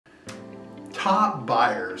top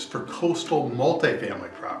buyers for coastal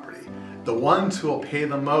multifamily property, the ones who will pay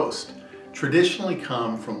the most, traditionally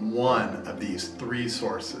come from one of these three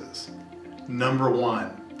sources. Number one,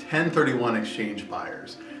 1031 exchange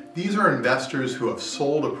buyers. These are investors who have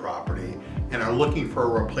sold a property and are looking for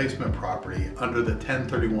a replacement property under the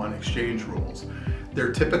 1031 exchange rules.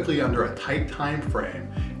 They're typically under a tight time frame,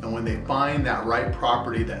 and when they find that right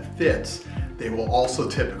property that fits, they will also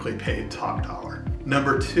typically pay top dollar.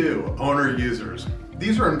 Number two, owner users.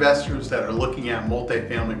 These are investors that are looking at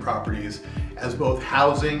multifamily properties as both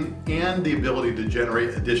housing and the ability to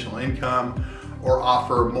generate additional income or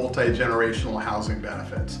offer multi-generational housing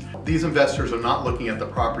benefits. These investors are not looking at the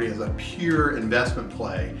property as a pure investment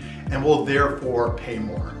play and will therefore pay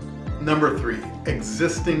more. Number three,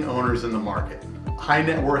 existing owners in the market. High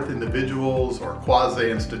net worth individuals or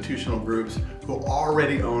quasi-institutional groups who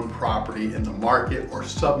already own property in the market or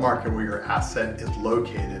submarket where your asset is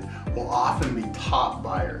located will often be top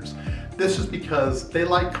buyers. This is because they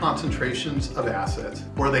like concentrations of assets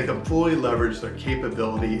where they can fully leverage their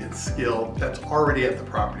capability and skill that's already at the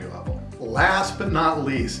property level. Last but not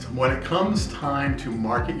least, when it comes time to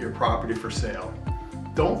market your property for sale,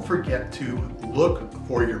 don't forget to look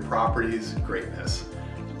for your property's greatness.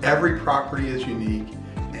 Every property is unique,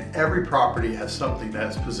 and every property has something that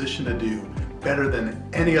is positioned to do better than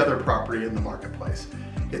any other property in the marketplace.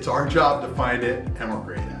 It's our job to find it, and we're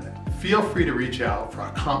great at it. Feel free to reach out for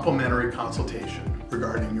a complimentary consultation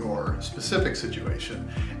regarding your specific situation.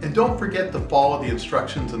 And don't forget to follow the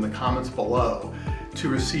instructions in the comments below to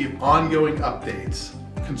receive ongoing updates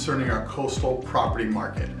concerning our coastal property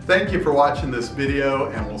market. Thank you for watching this video,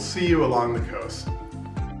 and we'll see you along the coast.